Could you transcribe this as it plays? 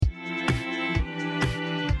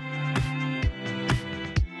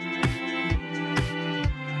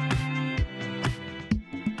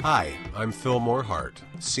Hi, I'm Phil Morehart,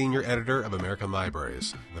 Senior Editor of American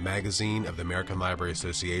Libraries, the magazine of the American Library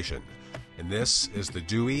Association, and this is the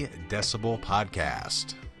Dewey Decibel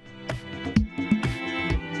Podcast.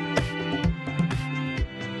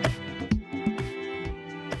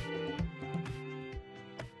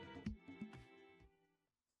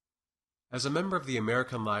 As a member of the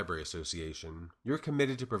American Library Association, you're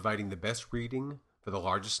committed to providing the best reading for the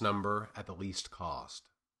largest number at the least cost.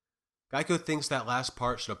 Geico thinks that last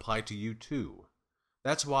part should apply to you too.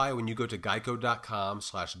 That's why when you go to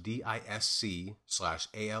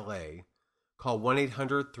geico.com/DISC/ALA, call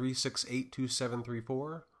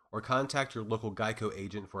 1-800-368-2734, or contact your local Geico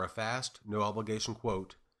agent for a fast, no-obligation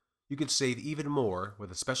quote, you could save even more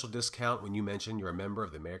with a special discount when you mention you're a member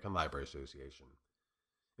of the American Library Association.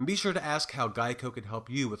 And be sure to ask how Geico could help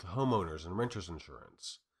you with homeowners and renters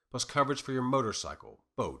insurance, plus coverage for your motorcycle,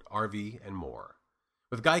 boat, RV, and more.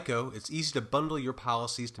 With Geico, it's easy to bundle your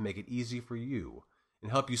policies to make it easy for you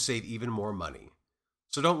and help you save even more money.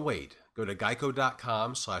 So don't wait. Go to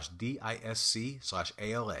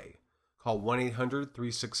geico.com/DISC/ALA. Call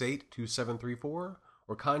 1-800-368-2734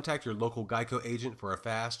 or contact your local Geico agent for a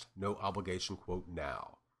fast, no-obligation quote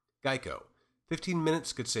now. Geico. 15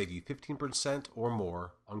 minutes could save you 15% or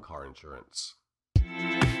more on car insurance.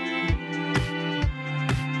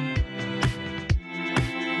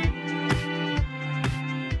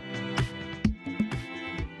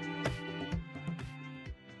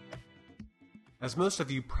 As most of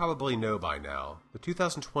you probably know by now, the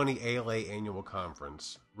 2020 ALA Annual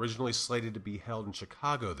Conference, originally slated to be held in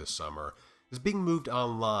Chicago this summer, is being moved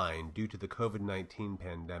online due to the COVID-19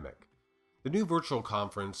 pandemic. The new virtual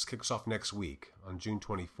conference kicks off next week, on June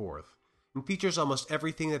 24th, and features almost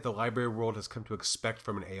everything that the library world has come to expect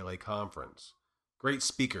from an ALA conference. Great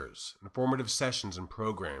speakers, informative sessions and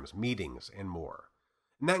programs, meetings, and more.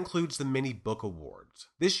 And that includes the many book awards.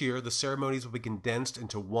 This year, the ceremonies will be condensed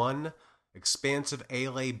into one expansive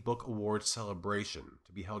ALA Book Awards celebration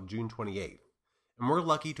to be held June 28th, and we're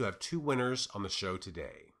lucky to have two winners on the show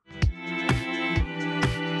today.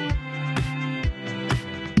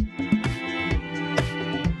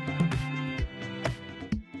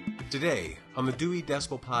 Today, on the Dewey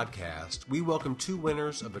Decibel Podcast, we welcome two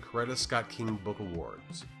winners of the Coretta Scott King Book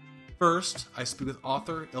Awards. First, I speak with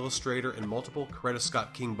author, illustrator, and multiple Coretta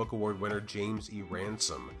Scott King Book Award winner James E.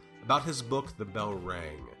 Ransom about his book, The Bell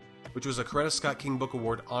Rang, which was a Coretta Scott King Book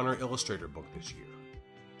Award Honor Illustrator book this year.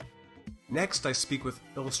 Next, I speak with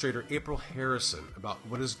illustrator April Harrison about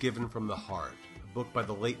What Is Given from the Heart, a book by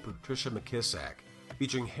the late Patricia McKissack,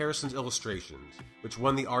 featuring Harrison's illustrations, which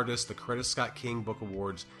won the artist the Coretta Scott King Book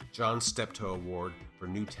Awards John Steptoe Award for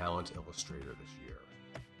New Talent Illustrator this year.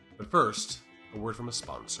 But first, a word from a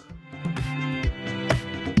sponsor.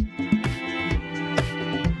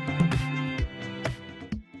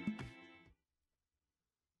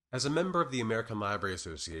 As a member of the American Library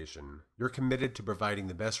Association, you're committed to providing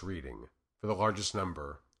the best reading for the largest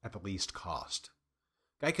number at the least cost.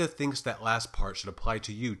 Geico thinks that last part should apply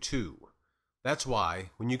to you too. That's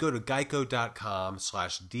why, when you go to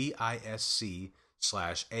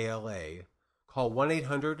geico.com/DISC/ALA, call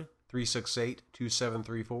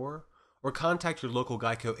 1-800-368-2734 or contact your local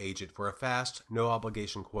Geico agent for a fast,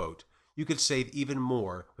 no-obligation quote. You could save even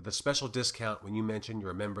more with a special discount when you mention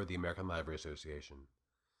you're a member of the American Library Association.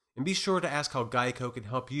 And be sure to ask how Geico can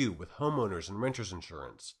help you with homeowners and renters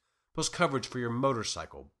insurance, plus coverage for your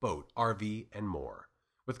motorcycle, boat, RV, and more.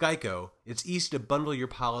 With Geico, it's easy to bundle your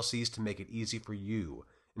policies to make it easy for you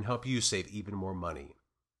and help you save even more money.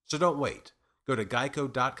 So don't wait. Go to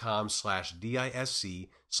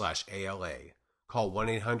geico.com/DISC/ALA. Call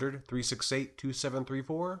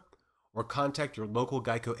 1-800-368-2734 or contact your local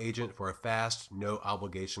Geico agent for a fast,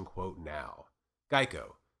 no-obligation quote now.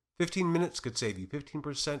 Geico. 15 minutes could save you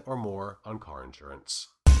 15% or more on car insurance.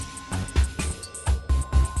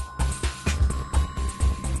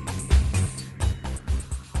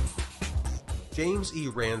 James E.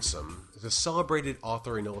 Ransom is a celebrated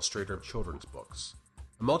author and illustrator of children's books.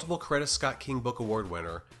 A multiple Coretta Scott King Book Award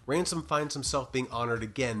winner, Ransom finds himself being honored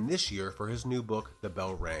again this year for his new book, The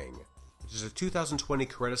Bell Rang, which is a 2020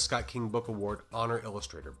 Coretta Scott King Book Award Honor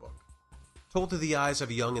Illustrator book. Told through the eyes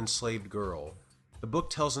of a young enslaved girl, the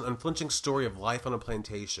book tells an unflinching story of life on a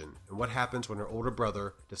plantation and what happens when her older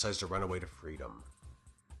brother decides to run away to freedom.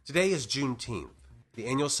 Today is Juneteenth, the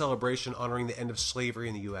annual celebration honoring the end of slavery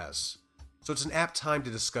in the U.S., so it's an apt time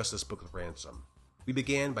to discuss this book with Ransom. We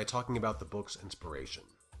began by talking about the book's inspiration.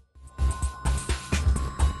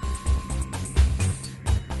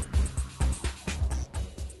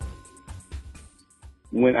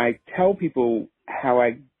 When I tell people how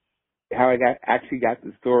I actually got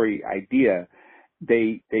the story idea,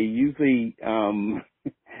 they usually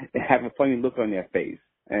have a funny look on their face,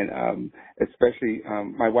 and especially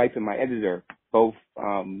my wife and my editor both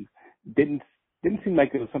didn't seem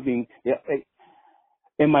like it was something. Yeah,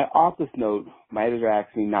 in my office note, my editor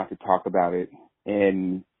asked me not to talk about it,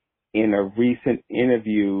 and in a recent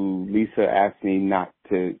interview, Lisa asked me not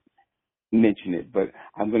to mention it, but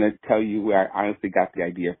I'm going to tell you where I honestly got the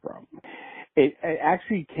idea from. It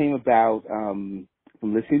actually came about from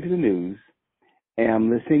listening to the news, and I'm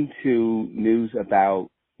listening to news about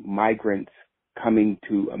migrants coming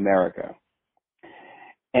to America.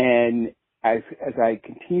 And as I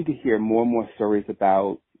continue to hear more and more stories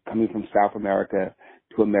about coming from South America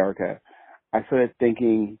to America, I started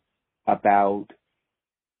thinking about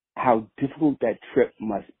how difficult that trip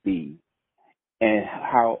must be, and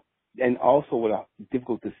also what a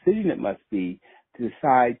difficult decision it must be to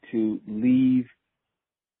decide to leave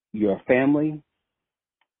your family,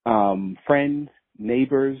 friends,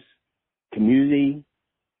 neighbors, community,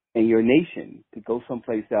 and your nation to go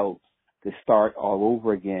someplace else to start all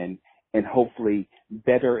over again and hopefully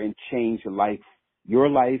better and change your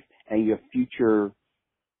life and your future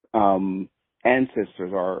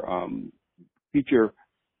ancestors or future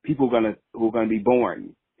people who are gonna be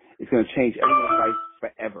born. It's gonna change everyone's life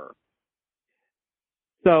forever.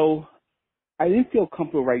 So I didn't feel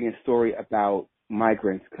comfortable writing a story about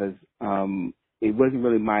migrants because it wasn't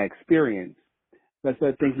really my experience. So I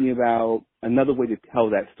started thinking about another way to tell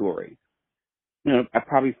that story. I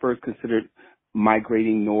probably first considered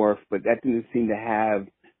migrating north, but that didn't seem to have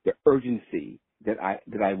the urgency that I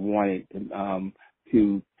wanted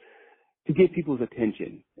to get people's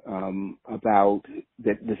attention about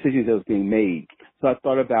the decisions that was being made. So I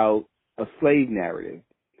thought about a slave narrative,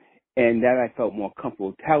 and that I felt more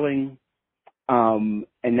comfortable telling. And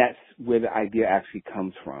that's where the idea actually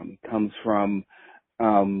comes from. It comes from,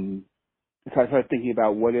 so I started thinking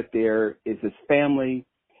about what if there is this family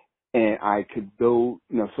and I could build,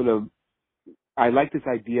 I like this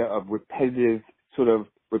idea of repetitive, sort of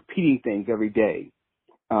repeating things every day,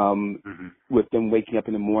 with them waking up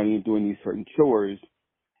in the morning and doing these certain chores.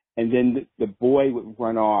 And then the boy would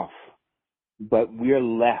run off, but we're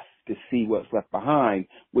left to see what's left behind,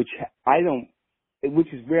 which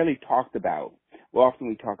is rarely talked about. Well, often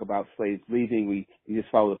we talk about slaves leaving. We just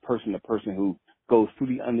follow the person who goes through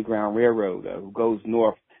the Underground Railroad, who goes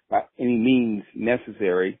north by any means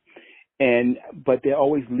necessary. But they're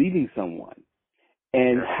always leaving someone.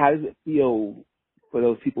 And how does it feel for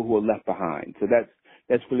those people who are left behind? So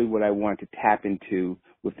that's really what I wanted to tap into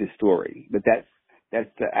with this story. But that's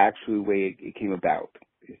the actual way it came about,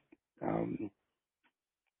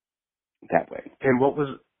 that way. And what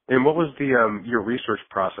was the your research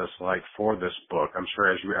process like for this book? I'm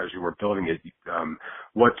sure as you were building it,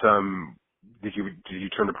 what did you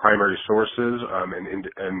turn to primary sources and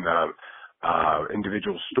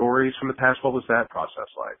individual stories from the past? What was that process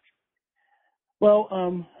like? Well,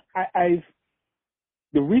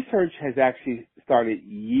 the research has actually started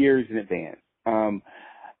years in advance.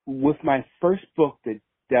 With my first book that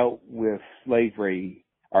dealt with slavery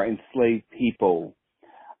or enslaved people,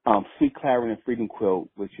 Sweet Clara and the Freedom Quilt,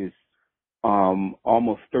 which is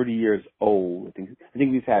almost 30 years old. I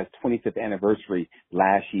think we've had its 25th anniversary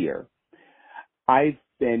last year. I've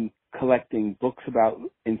been collecting books about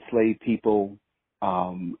enslaved people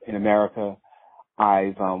in America.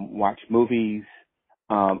 I've watched movies,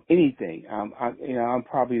 anything. I'm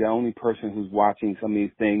probably the only person who's watching some of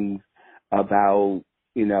these things about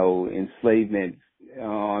enslavement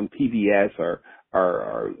on PBS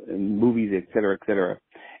or in movies, et cetera, et cetera.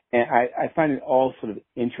 And I find it all sort of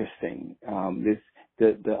interesting.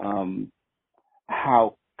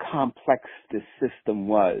 How complex the system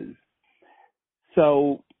was.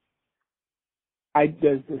 So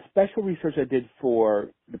the special research I did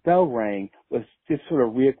for The Bell Rang was just sort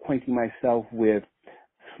of reacquainting myself with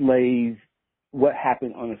what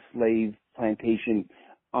happened on a slave plantation,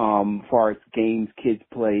 far as games kids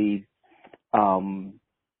played,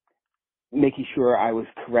 making sure I was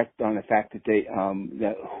correct on the fact that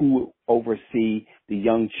that who oversee the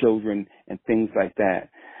young children and things like that.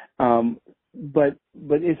 But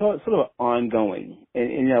it's all sort of ongoing,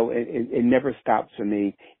 and it never stops for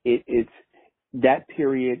me. It's that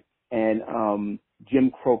period and Jim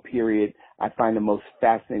Crow period I find the most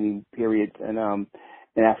fascinating periods in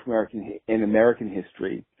American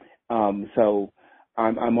history. So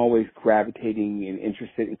I'm always gravitating and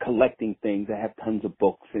interested in collecting things. I have tons of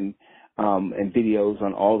books and videos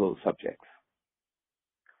on all those subjects.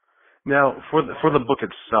 Now, for the book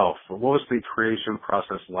itself, what was the creation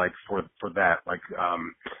process like for that? Like,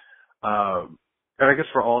 And I guess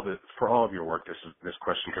for all of your work, this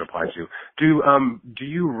question could apply to. Do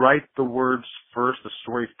you write the words first, the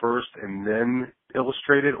story first, and then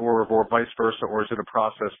illustrate it, or vice versa, or is it a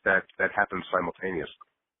process that happens simultaneously?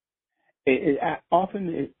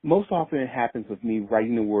 Most often it happens with me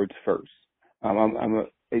writing the words first.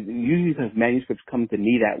 Usually because manuscripts come to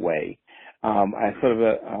me that way. I sort of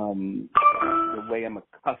the way I'm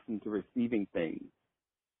accustomed to receiving things.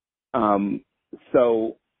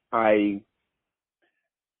 So I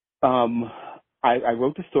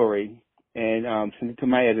wrote the story and sent it to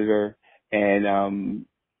my editor, and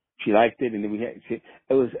she liked it, and then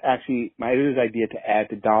it was actually my editor's idea to add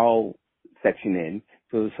the doll section in,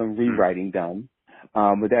 so there was some rewriting done.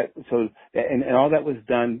 And all that was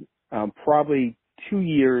done probably 2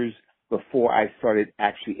 years before I started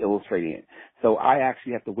actually illustrating it. So I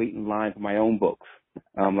actually have to wait in line for my own books.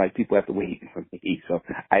 Like people have to wait for me. So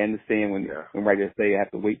I understand when writers say I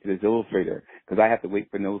have to wait for this illustrator, because I have to wait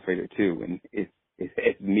for an illustrator too. And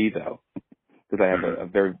it's me though, because I have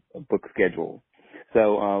a book schedule.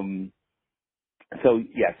 So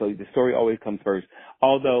the story always comes first.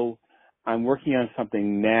 Although I'm working on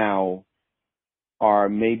something now, or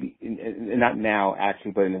maybe not now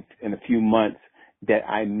actually, but in a few months, that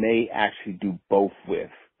I may actually do both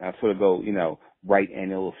with. I'll sort of go, write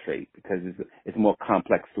and illustrate, because it's a more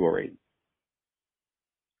complex story.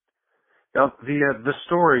 Now, the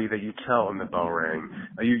story that you tell in The Bell Rang,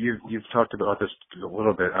 you've talked about this a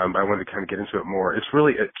little bit. I wanted to kind of get into it more. It's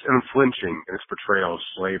unflinching in its portrayal of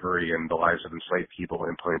slavery and the lives of enslaved people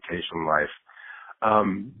in plantation life.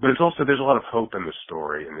 But there's a lot of hope in the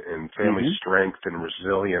story, and family strength and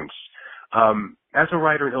resilience. As a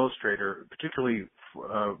writer and illustrator, particularly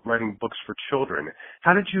writing books for children,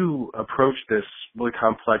 how did you approach this really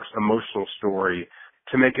complex emotional story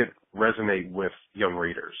to make it resonate with young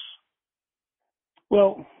readers?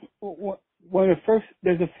 Well,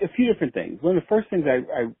 there's a few different things. One of the first things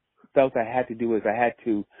I felt I had to do is I had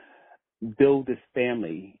to build this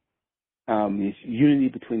family, this unity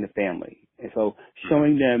between the family. And so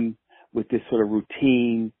showing them with this sort of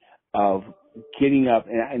routine of getting up,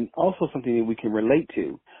 and also something that we can relate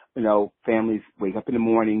to. Families wake up in the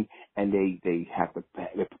morning and they have to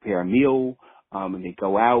prepare a meal, and they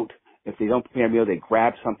go out. If they don't prepare a meal, they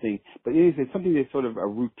grab something. But it's something that's sort of a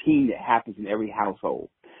routine that happens in every household.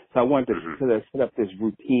 So I wanted to sort of set up this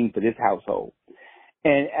routine for this household.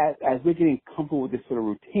 And as we're getting comfortable with this sort of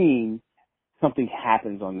routine, something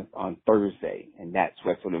happens on Thursday, and that's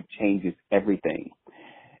what sort of changes everything.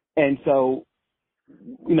 And so,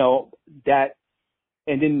 that,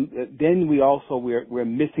 and then we're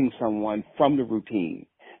missing someone from the routine.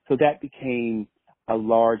 So that became a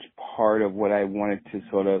large part of what I wanted to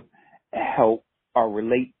sort of help or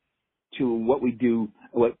relate to what we do,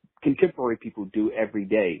 what contemporary people do every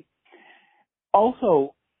day.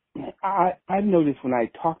 Also, I've noticed when I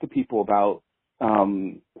talk to people about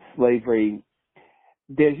slavery,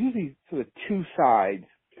 there's usually sort of two sides.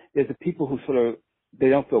 There's the people who they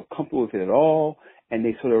don't feel comfortable with it at all, and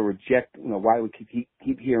they sort of reject, why we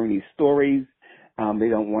keep hearing these stories. They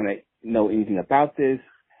don't want to know anything about this.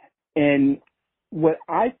 And what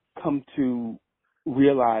I've come to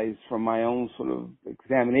realize from my own sort of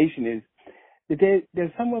examination is that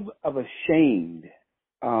there's somewhat of ashamed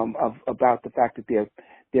about the fact that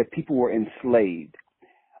their people were enslaved.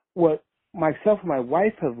 What myself and my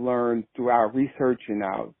wife have learned through our research and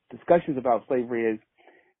our discussions about slavery is,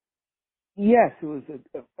 yes, it was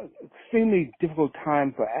an extremely difficult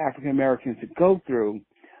time for African Americans to go through,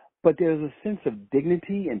 but there's a sense of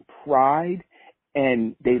dignity and pride,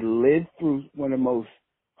 and they lived through one of the most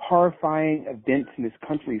horrifying events in this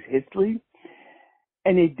country's history,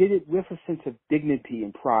 and they did it with a sense of dignity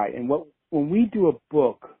and pride. And when we do a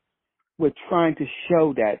book, we're trying to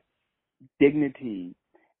show that dignity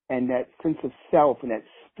and that sense of self and that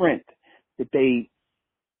sprint that they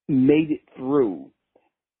made it through.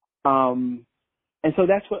 And so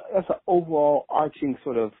that's an overall arching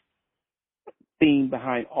sort of theme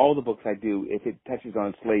behind all the books I do if it touches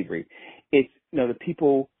on slavery. It's, the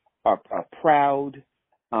people are proud.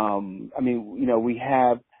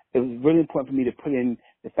 It was really important for me to put in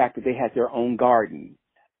the fact that they had their own garden.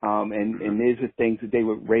 And these are things that they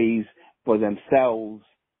would raise for themselves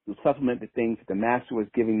to supplement the things that the master was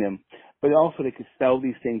giving them. But also they could sell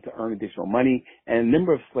these things to earn additional money. And a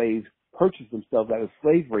number of slaves purchased themselves out of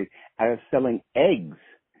slavery, out of selling eggs,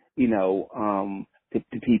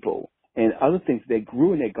 to people and other things they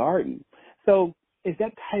grew in their garden. So it's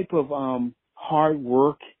that type of hard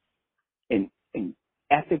work and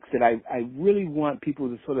ethics that I really want people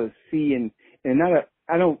to sort of see, and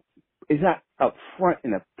it's not up front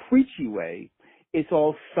in a preachy way. it's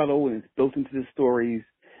all subtle and it's built into the stories.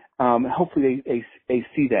 Hopefully they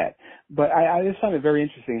see that. But I just find it very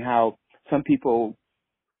interesting how some people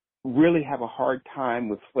really have a hard time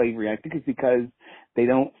with slavery. I think it's because they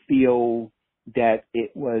don't feel that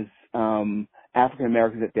it was African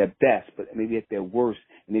Americans at their best, but maybe at their worst,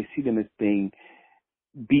 and they see them as being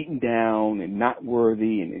beaten down and not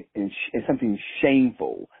worthy and something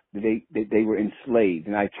shameful that they were enslaved.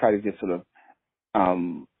 And I try to just sort of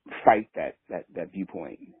fight that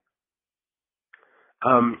viewpoint.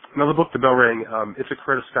 Now the book, The Bell Ring, it's a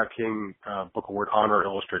Coretta Scott King Book Award Honor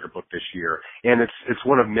Illustrator book this year, and it's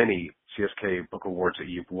one of many CSK Book Awards that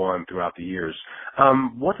you've won throughout the years.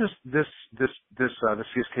 What does the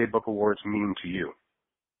CSK Book Awards mean to you?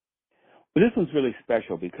 Well, this one's really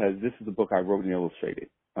special because this is the book I wrote and illustrated.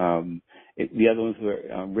 The other ones were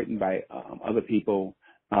written by other people.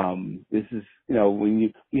 This is,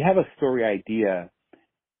 when you have a story idea,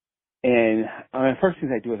 and the first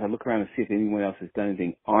thing I do is I look around and see if anyone else has done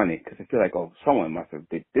anything on it, because I feel like, someone must have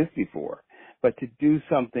did this before. But to do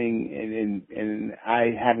something, and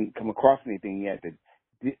I haven't come across anything yet that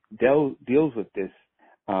deals with this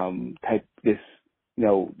from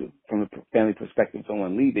a family perspective,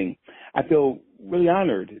 someone leaving, I feel really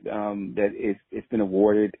honored that it's been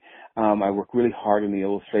awarded. I work really hard on the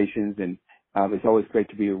illustrations, and it's always great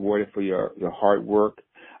to be rewarded for your hard work.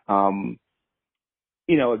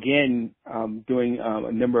 Again, doing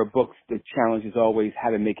a number of books, the challenge is always how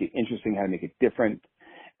to make it interesting, how to make it different.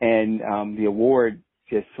 And the award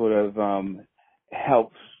just sort of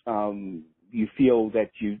helps you feel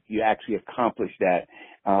that you actually accomplished that,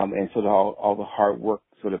 and sort of all the hard work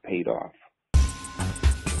sort of paid off.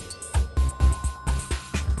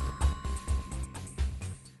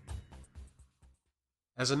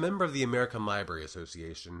 As a member of the American Library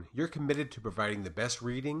Association, you're committed to providing the best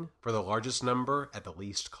reading for the largest number at the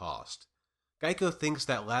least cost. Geico thinks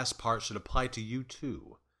that last part should apply to you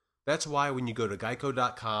too. That's why when you go to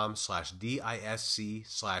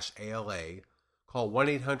geico.com/DISC/ALA, call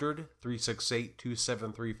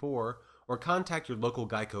 1-800-368-2734, or contact your local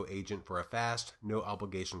Geico agent for a fast,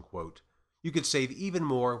 no-obligation quote. You could save even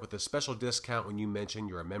more with a special discount when you mention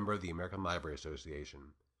you're a member of the American Library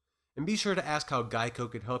Association. And be sure to ask how Geico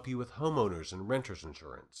could help you with homeowners and renters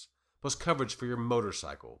insurance, plus coverage for your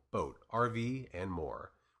motorcycle, boat, RV, and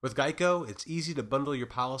more. With Geico, it's easy to bundle your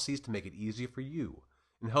policies to make it easier for you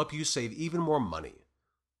and help you save even more money.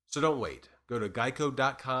 So don't wait. Go to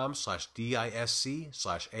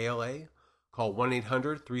geico.com/DISC/ALA, call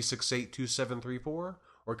 1-800-368-2734,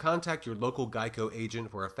 or contact your local Geico agent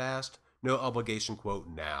for a fast, no-obligation quote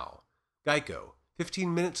now. Geico.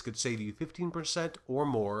 15 minutes could save you 15% or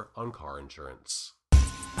more on car insurance.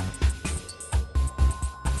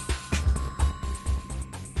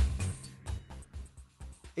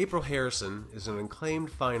 April Harrison is an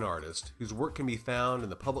acclaimed fine artist whose work can be found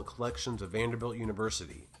in the public collections of Vanderbilt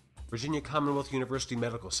University, Virginia Commonwealth University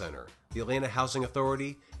Medical Center, the Atlanta Housing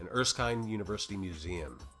Authority, and Erskine University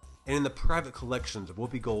Museum, and in the private collections of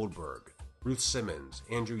Whoopi Goldberg, Ruth Simmons,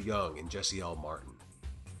 Andrew Young, and Jesse L. Martin.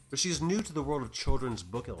 But she is new to the world of children's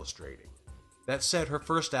book illustrating. That said, her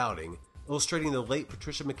first outing, illustrating the late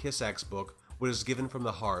Patricia McKissac's book, What Is Given from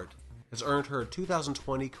the Heart, has earned her a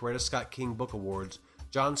 2020 Coretta Scott King Book Awards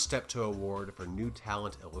John Steptoe Award for New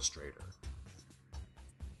Talent Illustrator.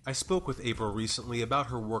 I spoke with April recently about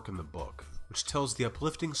her work in the book, which tells the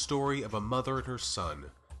uplifting story of a mother and her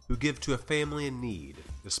son who give to a family in need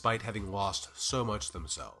despite having lost so much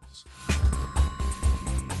themselves.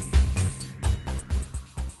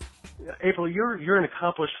 April, you're an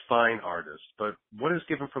accomplished fine artist, but What Is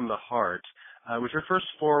Given from the Heart was your first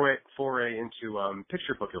foray into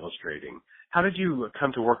picture book illustrating. How did you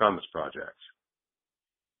come to work on this project?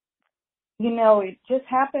 It just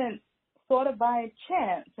happened sort of by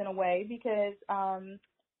chance in a way, because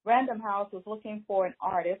Random House was looking for an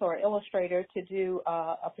artist or illustrator to do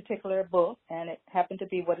a particular book, and it happened to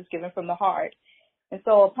be What Is Given from the Heart. And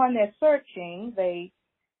so upon their searching, they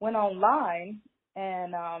went online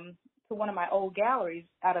and to one of my old galleries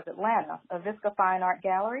out of Atlanta, a Visca Fine Art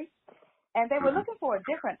Gallery. And they were looking for a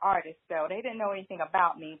different artist, though. They didn't know anything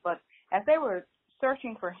about me. But as they were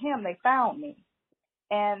searching for him, they found me.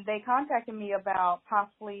 And they contacted me about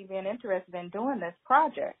possibly being interested in doing this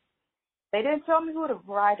project. They didn't tell me who the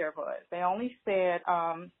writer was. They only said,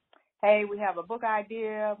 hey, we have a book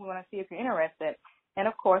idea. We want to see if you're interested. And,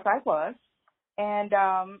 of course, I was. And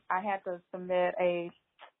I had to submit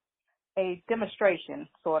a demonstration,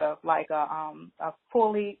 sort of like a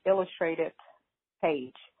fully illustrated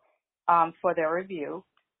page for their review.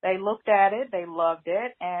 They looked at it, they loved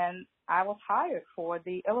it, and I was hired for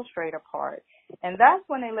the illustrator part. And that's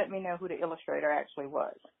when they let me know who the illustrator actually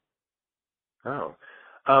was. Oh.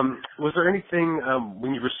 Was there anything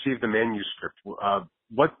when you received the manuscript?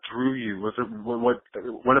 What drew you? Was it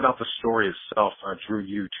what about the story itself drew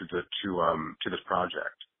you to this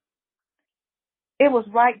project? It was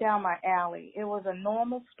right down my alley. It was a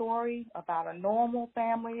normal story about a normal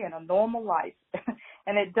family and a normal life.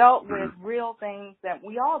 And it dealt with real things that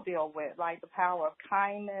we all deal with, like the power of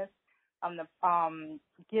kindness, the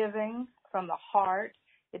giving from the heart.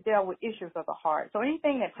 It dealt with issues of the heart. So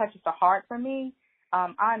anything that touches the heart for me,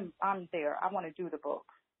 I'm there. I want to do the book.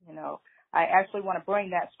 You know, I actually want to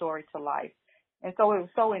bring that story to life. And so it was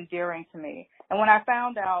so endearing to me. And when I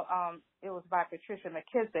found out it was by Patricia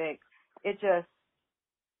McKissick,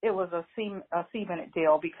 it was a cemented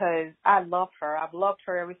deal because I loved her. I've loved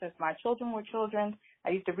her ever since my children were children. I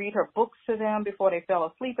used to read her books to them before they fell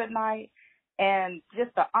asleep at night. And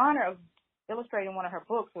just the honor of illustrating one of her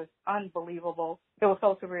books was unbelievable. It was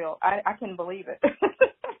so surreal. I couldn't believe it.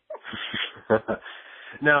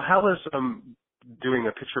 Now, how is doing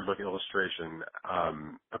a picture book illustration,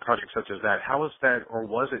 a project such as that, how is that, or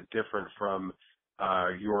was it different from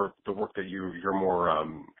the work that you're more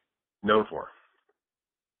known for?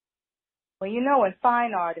 Well, you know, in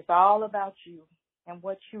fine art, it's all about you and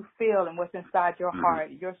what you feel and what's inside your heart,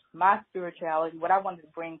 my spirituality, what I wanted to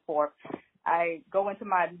bring forth. I go into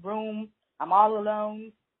my room, I'm all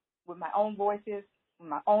alone with my own voices, with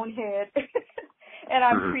my own head, and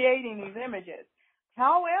I'm creating these images.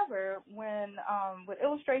 However, when with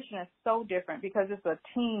illustration, it's so different because it's a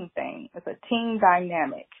team thing. It's a team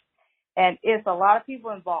dynamic, and it's a lot of people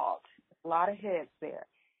involved. It's a lot of heads there.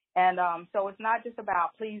 And so it's not just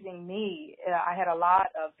about pleasing me. I had a lot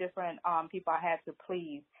of different people I had to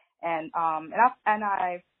please, and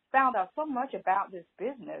I found out so much about this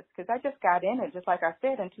business because I just got in it, just like I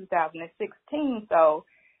said, in 2016. So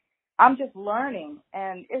I'm just learning,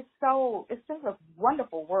 and it's just a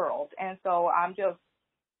wonderful world. And so I'm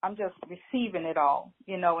just receiving it all,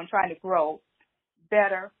 you know, and trying to grow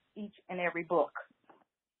better each and every book.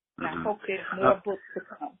 And I hope there's more books to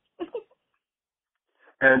come.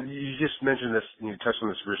 And you just mentioned this, you touched on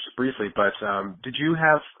this briefly, but did you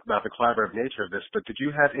have, about the collaborative nature of this, but did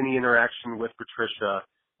you have any interaction with Patricia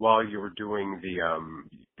while you were doing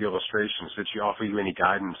the illustrations? Did she offer you any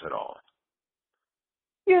guidance at all?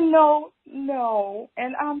 You know, no.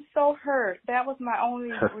 And I'm so hurt. That was my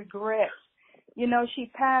only regret. You know,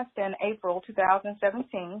 she passed in April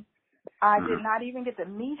 2017. I did not even get to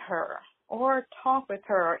meet her or talk with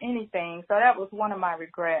her or anything. So that was one of my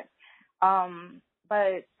regrets.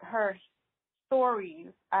 But her stories,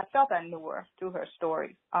 I felt I knew her through her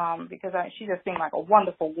stories because she just seemed like a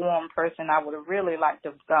wonderful, warm person I would have really liked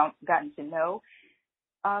to have gotten to know.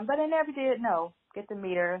 But I never did get to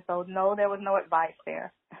meet her. So, no, there was no advice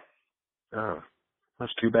there. Oh,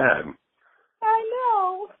 that's too bad. I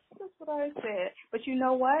know. That's what I said. But you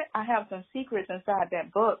know what? I have some secrets inside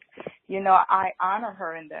that book. You know, I honor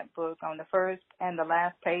her in that book on the first and the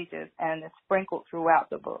last pages, and it's sprinkled throughout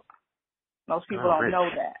the book. Most people don't know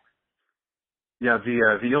that. Yeah,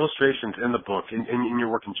 the illustrations in the book, and in your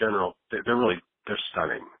work in general, they're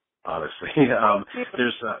stunning, honestly.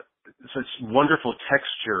 There's such wonderful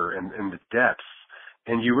texture and the depth,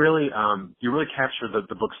 and you really capture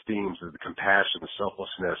the book's themes of the compassion, the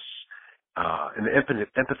selflessness, and the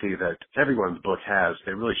empathy that everyone in the book has.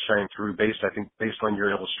 They really shine through based on your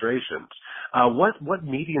illustrations. What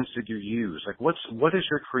mediums did you use? Like, what is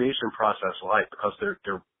your creation process like? Because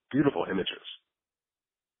they're beautiful images.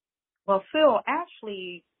 Well, Phil,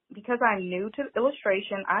 actually, because I'm new to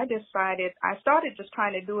illustration, I started just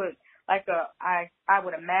trying to do it like I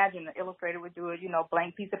would imagine an illustrator would do it, you know,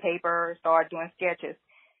 blank piece of paper, start doing sketches.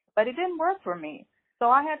 But it didn't work for me. So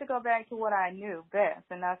I had to go back to what I knew best,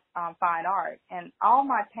 and that's fine art. And all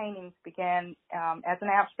my paintings began as an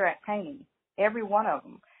abstract painting, every one of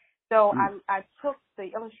them. So I took the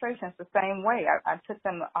illustrations the same way. I took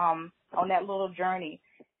them on that little journey.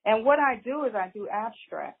 And what I do is I do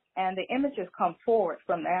abstract, and the images come forward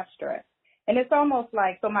from the abstract. And it's almost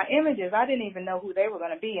like, so my images, I didn't even know who they were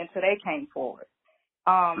going to be until they came forward.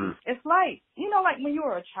 It's like, you know, like when you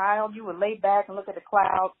were a child, you would lay back and look at the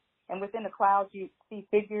clouds, and within the clouds you see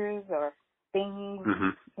figures or things,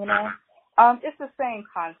 you know. It's the same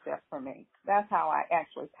concept for me. That's how I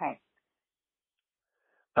actually paint.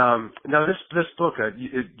 Now, this book,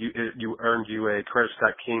 you earned you a Coretta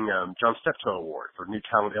Scott King John Steptoe Award for New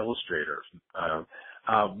Talent Illustrator.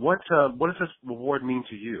 What does this award mean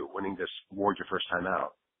to you, winning this award your first time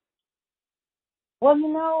out? Well, you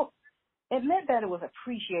know, it meant that it was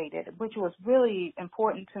appreciated, which was really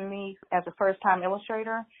important to me as a first-time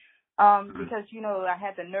illustrator. because, you know, I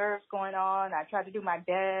had the nerves going on. I tried to do my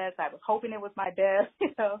best. I was hoping it was my best, you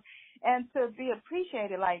know. And to be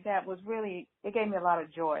appreciated like that was really, it gave me a lot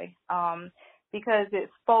of joy, because it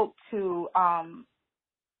spoke to,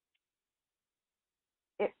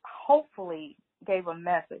 it hopefully gave a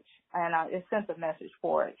message, and it sent a message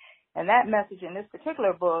for it. And that message in this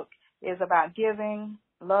particular book is about giving,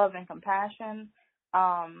 love, and compassion.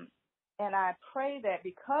 And I pray that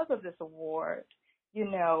because of this award, you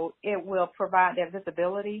know, it will provide that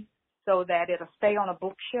visibility so that it'll stay on a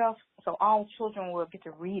bookshelf so all children will get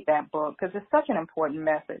to read that book, because it's such an important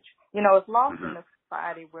message. You know, it's lost in the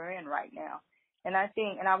society we're in right now. And I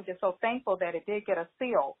think, and I was just so thankful that it did get a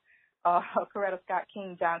seal, Coretta Scott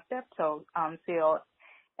King, John Steptoe seal.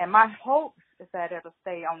 And my hope is that it'll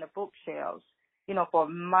stay on the bookshelves, you know, for a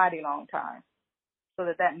mighty long time, so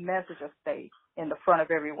that that message will stay in the front of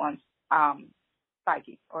everyone's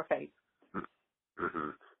psyche or faith. Mm-hmm.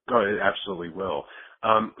 Oh, it absolutely will.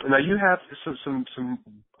 Now you have some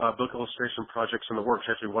book illustration projects in the works.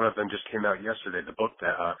 Actually, one of them just came out yesterday. The book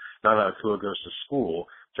that Nana Akua Goes to School,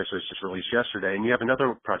 which actually was just released yesterday. And you have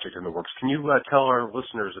another project in the works. Can you tell our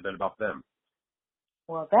listeners a bit about them?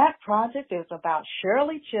 Well, that project is about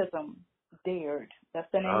Shirley Chisholm Dared.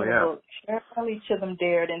 That's the name of the book. Shirley Chisholm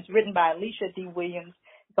Dared, and it's written by Alicia D. Williams.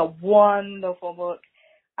 It's a wonderful book.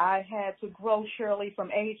 I had to grow Shirley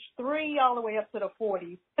from age 3 all the way up to the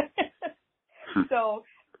 40s. So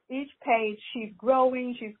each page, she's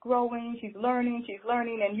growing, she's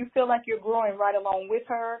learning, and you feel like you're growing right along with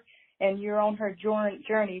her, and you're on her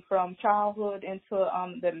journey from childhood into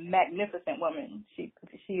the magnificent woman she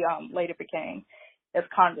later became as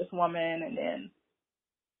Congresswoman, and then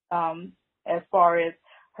as far as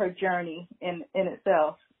her journey in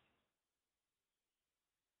itself.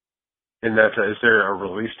 And that, is there a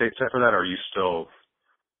release date set for that, or are you still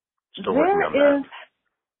working on that? There is,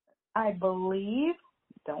 I believe,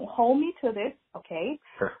 don't hold me to this, okay?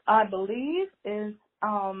 I believe is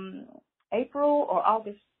April or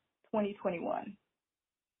August 2021,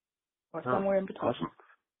 or somewhere in between. Awesome.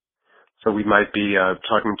 So we might be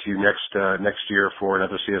talking to you next year for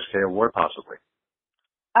another CSK award, possibly.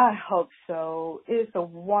 I hope so. It's a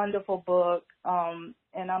wonderful book,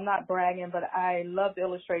 and I'm not bragging, but I love the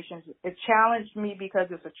illustrations. It challenged me because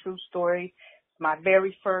it's a true story. It's my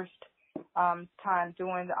very first time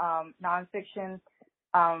doing nonfiction,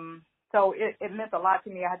 so it meant a lot to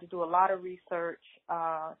me. I had to do a lot of research,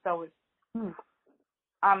 so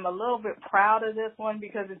I'm a little bit proud of this one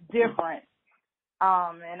because it's different,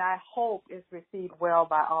 and I hope it's received well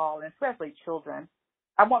by all, and especially children.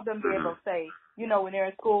 I want them to be able to say, you know, when they're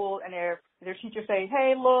in school and their teacher say,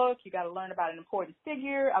 hey, look, you got to learn about an important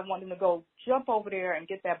figure. I want them to go jump over there and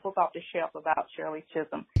get that book off the shelf about Shirley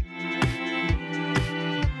Chisholm.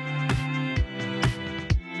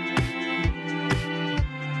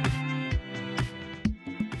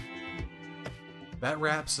 That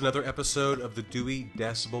wraps another episode of the Dewey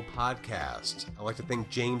Decibel Podcast. I'd like to thank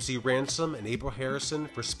James E. Ransom and April Harrison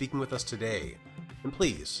for speaking with us today. And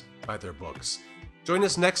please, buy their books. Join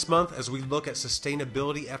us next month as we look at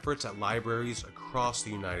sustainability efforts at libraries across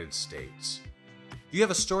the United States. If you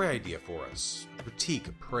have a story idea for us, a critique,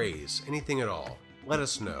 praise, anything at all, let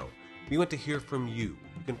us know. We want to hear from you.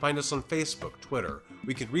 You can find us on Facebook, Twitter. Or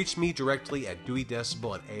you can reach me directly at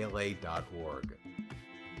deweydecibel@ala.org.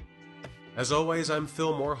 As always, I'm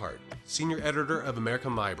Phil Morehart, Senior Editor of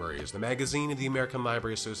American Libraries, the magazine of the American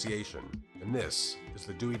Library Association, and this is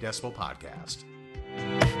the Dewey Decibel Podcast.